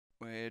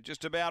We're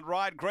just about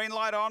right. Green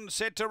light on,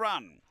 set to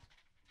run.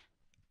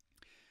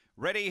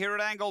 Ready here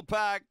at Angle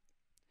Park.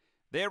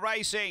 They're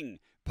racing.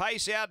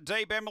 Pace out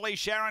deep. Emily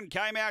Sharon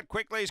came out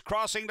quickly. Is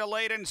crossing to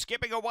lead and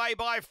skipping away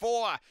by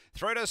 4.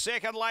 Through to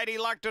second, Lady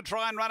Luck to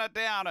try and run it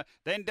down.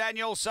 Then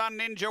Daniel Sun,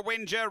 Ninja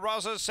Winja,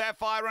 Rosa's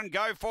Sapphire and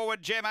Go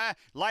Forward Gemma.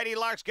 Lady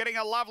Luck's getting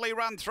a lovely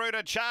run through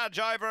to charge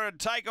over and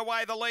take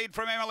away the lead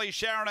from Emily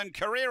Sharon and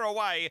career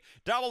away.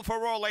 Double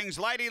for Rawlings.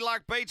 Lady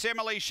Luck beats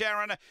Emily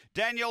Sharon.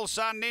 Daniel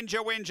Sun,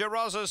 Ninja Winja,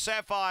 Rosa's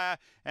Sapphire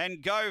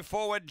and Go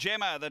Forward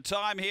Gemma. The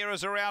time here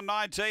is around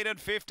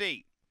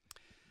 19:50.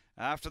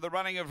 After the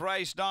running of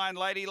race 9,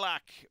 Lady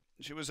Luck.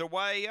 She was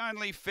away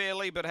only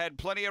fairly, but had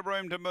plenty of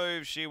room to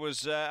move. She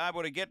was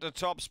able to get to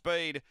top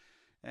speed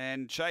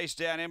and chase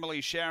down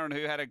Emily Sharon,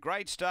 who had a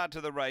great start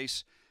to the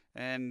race.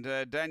 And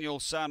Daniel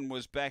Sun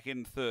was back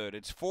in third.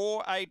 It's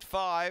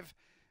 4.85.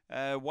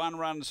 One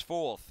runs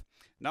fourth.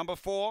 Number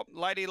 4,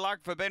 Lady Luck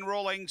for Ben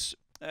Rawlings.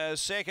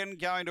 Second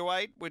going to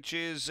 8, which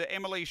is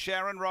Emily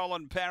Sharon,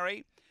 Roland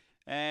Parry.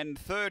 And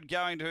third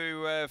going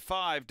to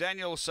 5,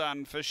 Daniel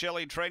Sun for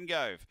Shelley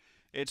Trengove.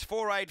 It's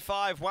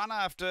 4.851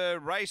 after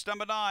race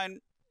number 9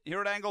 here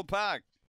at Angle Park.